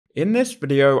In this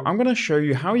video, I'm going to show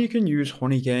you how you can use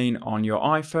Honeygain on your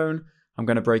iPhone. I'm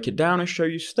going to break it down and show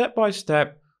you step by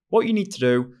step what you need to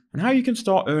do and how you can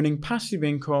start earning passive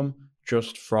income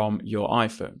just from your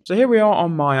iPhone. So here we are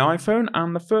on my iPhone,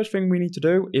 and the first thing we need to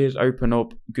do is open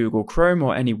up Google Chrome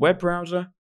or any web browser,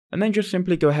 and then just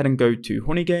simply go ahead and go to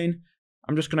Honeygain.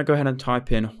 I'm just going to go ahead and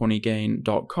type in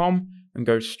honeygain.com and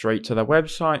go straight to their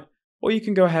website, or you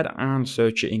can go ahead and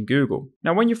search it in Google.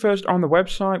 Now, when you're first on the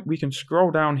website, we can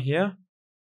scroll down here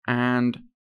and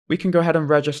we can go ahead and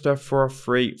register for a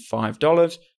free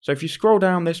 $5. So if you scroll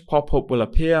down, this pop-up will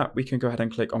appear. We can go ahead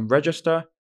and click on register,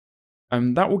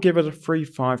 and that will give us a free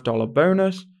 $5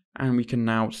 bonus, and we can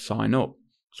now sign up.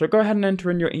 So go ahead and enter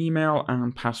in your email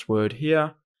and password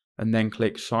here, and then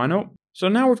click sign up. So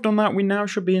now we've done that, we now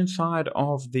should be inside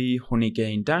of the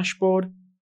Honeygain dashboard.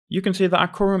 You can see that our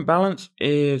current balance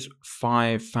is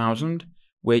 $5,000,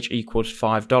 which equals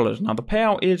 $5. Now the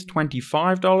payout is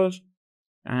 $25,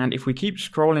 and if we keep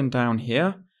scrolling down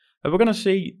here, we're going to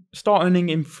see start earning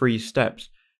in 3 steps.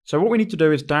 So what we need to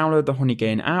do is download the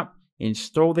Honeygain app,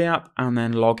 install the app, and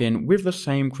then log in with the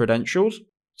same credentials.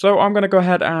 So I'm going to go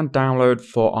ahead and download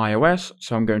for iOS,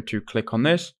 so I'm going to click on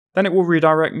this. Then it will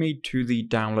redirect me to the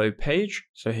download page.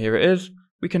 So here it is.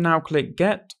 We can now click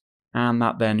get, and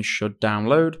that then should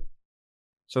download.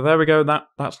 So there we go,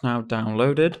 that's now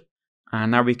downloaded,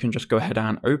 and now we can just go ahead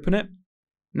and open it.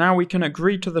 Now we can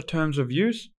agree to the terms of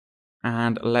use,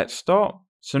 and let's start.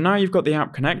 So now you've got the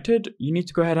app connected, you need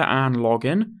to go ahead and log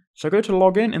in. So go to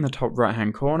login in the top right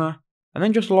hand corner, and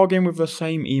then just log in with the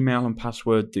same email and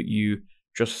password that you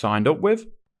just signed up with.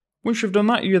 Once you've done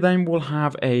that, you then will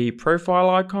have a profile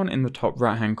icon in the top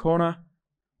right hand corner,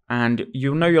 and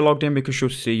you'll know you're logged in because you'll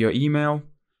see your email.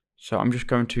 So I'm just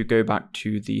going to go back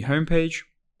to the home page.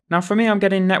 Now for me, I'm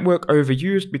getting network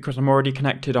overused because I'm already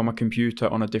connected on my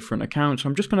computer on a different account, so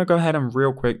I'm just going to go ahead and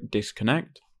real quick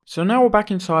disconnect. So now we're back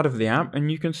inside of the app,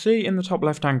 and you can see in the top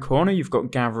left hand corner you've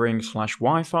got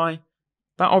gathering/Wi-Fi.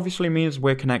 That obviously means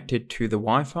we're connected to the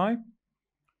Wi-Fi.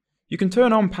 You can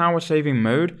turn on power saving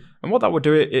mode, and what that will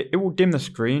do, it will dim the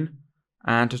screen,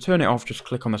 and to turn it off, just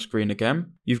click on the screen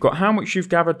again. You've got how much you've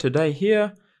gathered today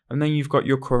here, and then you've got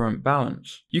your current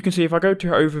balance. You can see if I go to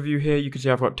overview here, you can see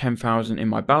I've got 10,000 in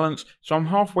my balance, so I'm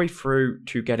halfway through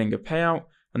to getting a payout,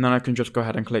 and then I can just go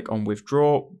ahead and click on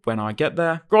withdraw when I get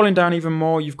there. Scrolling down even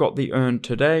more, you've got the earned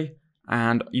today,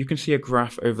 and you can see a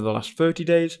graph over the last 30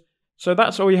 days. So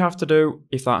that's all you have to do.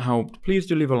 If that helped, please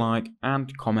do leave a like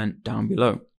and comment down below.